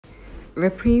The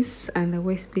Prince and the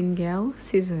West Wind Girl,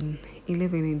 Season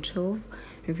 11 and 12,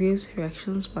 reviews,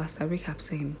 reactions, pasta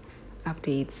recaps, and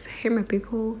updates. Hey my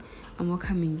people, I'm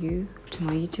welcoming you to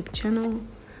my YouTube channel.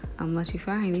 I'm Latifa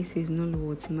and this is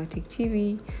Nollywood Cinematic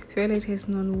TV, for your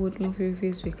latest Nollywood movie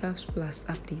reviews, recaps, plus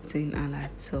updates and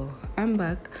alerts. So I'm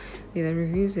back with the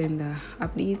reviews and the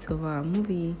updates of our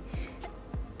movie,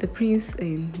 The Prince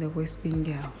and the West Wind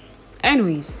Girl.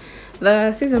 Anyways,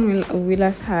 the season we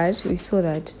last had, we saw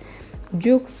that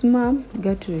Duke's mom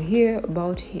got to hear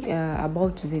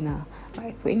about Zina.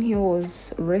 Like when he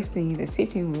was resting in the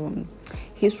sitting room,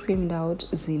 he screamed out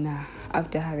Zina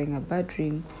after having a bad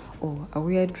dream or a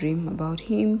weird dream about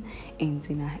him and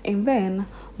Zina. And then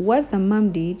what the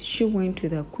mom did, she went to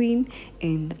the queen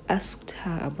and asked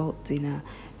her about Zina,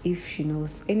 if she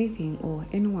knows anything or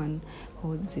anyone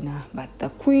called Zina. But the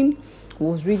queen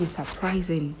was really surprised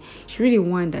and she really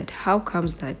wondered how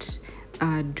comes that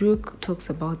Duke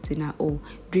talks about Zina or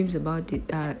dreams about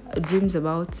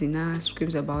Zina,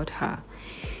 screams about her.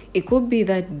 It could be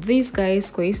that these guys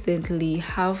coincidentally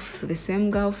have the same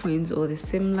girlfriends or the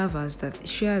same lovers that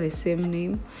share the same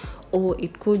name, or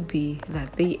it could be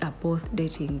that they are both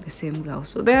dating the same girl.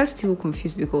 So they are still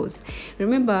confused because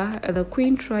remember the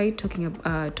queen tried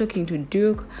talking to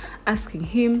Duke, asking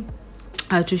him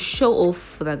to show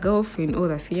off the girlfriend or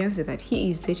the fiance that he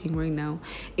is dating right now,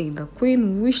 and the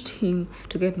queen wished him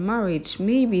to get married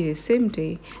maybe the same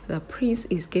day the prince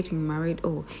is getting married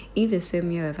or in the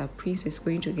same year that the prince is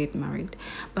going to get married.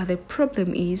 But the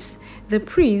problem is the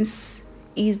prince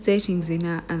is dating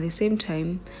Zina and at the same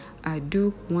time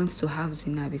Duke wants to have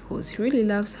Zina because he really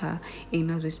loves her,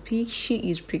 and as we speak she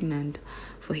is pregnant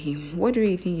for him. What do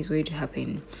you think is going to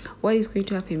happen? What is going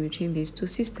to happen between these two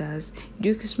sisters,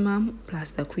 Duke's mom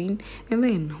plus the queen? And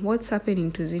then what's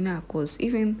happening to Zina? Because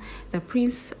even the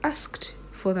prince asked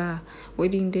for the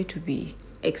wedding day to be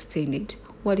extended.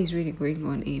 What is really going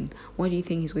on in what do you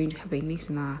think is going to happen next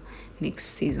in our next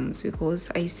seasons? Because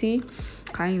I see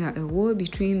kind of a war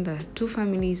between the two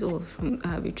families or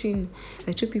between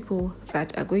the two people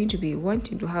that are going to be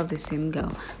wanting to have the same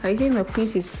girl. I think the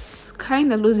prince is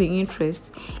kind of losing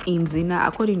interest in Zina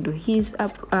according to his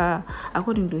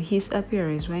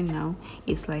appearance right now.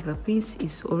 It's like the prince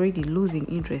is already losing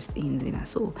interest in Zina.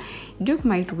 So Duke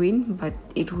might win, but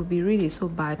it will be really so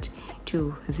bad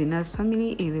to Zina's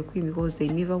family and the queen because they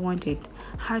never wanted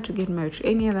her to get married to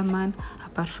any other man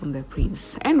apart from the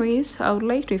prince. Anyways, I would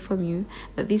like to inform you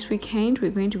that this weekend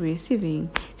we're going to be receiving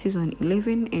season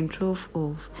 11 and 12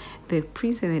 of The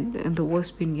Prince and the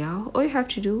West Wind Girl. All you have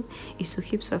to do is to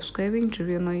keep subscribing to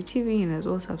Real Noy TV and as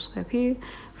well subscribe here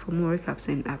for more recaps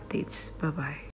and updates. Bye bye.